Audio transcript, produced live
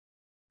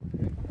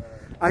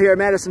here at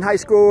Madison High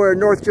School, where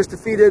North just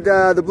defeated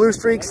the Blue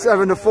Streaks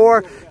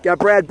 7-4. Got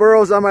Brad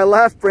Burrows on my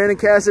left, Brandon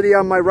Cassidy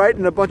on my right,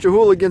 and a bunch of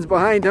hooligans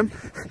behind him.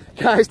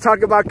 Guys,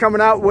 talk about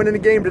coming out, winning the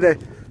game today.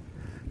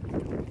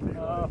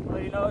 Well,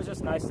 you know, it's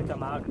just nice to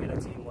come out and get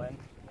a team win.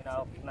 You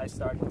know, nice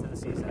start to the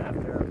season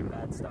after a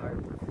bad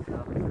start. You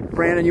know.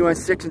 Brandon, you went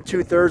 6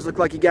 2/3. Looked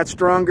like you got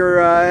stronger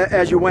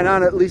as you went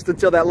on, at least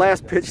until that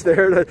last pitch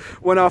there that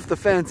went off the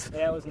fence.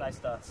 Yeah, it was nice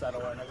to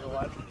settle in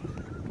everyone.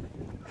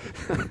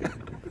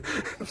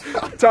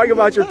 Talk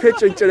about your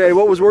pitching today.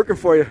 What was working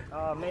for you?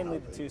 Mainly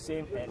the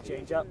two-seam and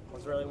change-up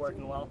was really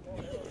working well.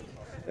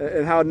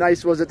 And how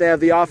nice was it to have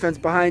the offense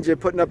behind you,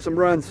 putting up some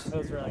runs? It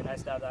was really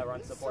nice to have that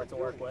run support to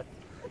work with.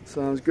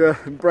 Sounds good.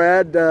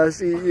 Brad,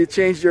 see, you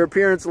changed your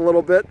appearance a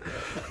little bit.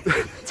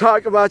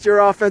 Talk about your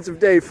offensive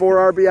day.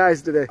 4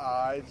 RBIs today.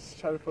 I just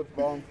try to put the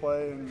ball in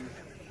play, and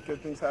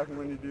good things happen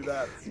when you do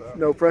that. So.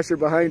 No pressure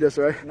behind us,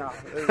 right? No,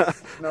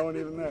 there's no one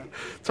even there.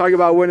 Talk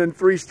about winning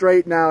 3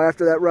 straight now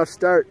after that rough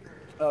start.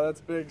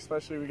 That's big,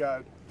 especially we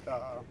got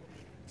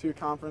 2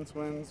 conference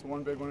wins,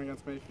 1 big one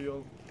against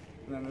Mayfield,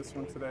 and then this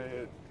one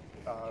today.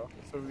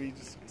 So we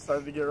just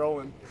started to get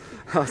rolling.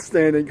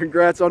 Outstanding.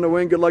 Congrats on the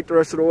win. Good luck the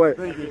rest of the way.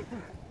 Thank you.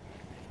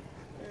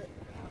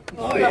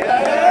 Oh,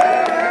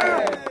 yeah.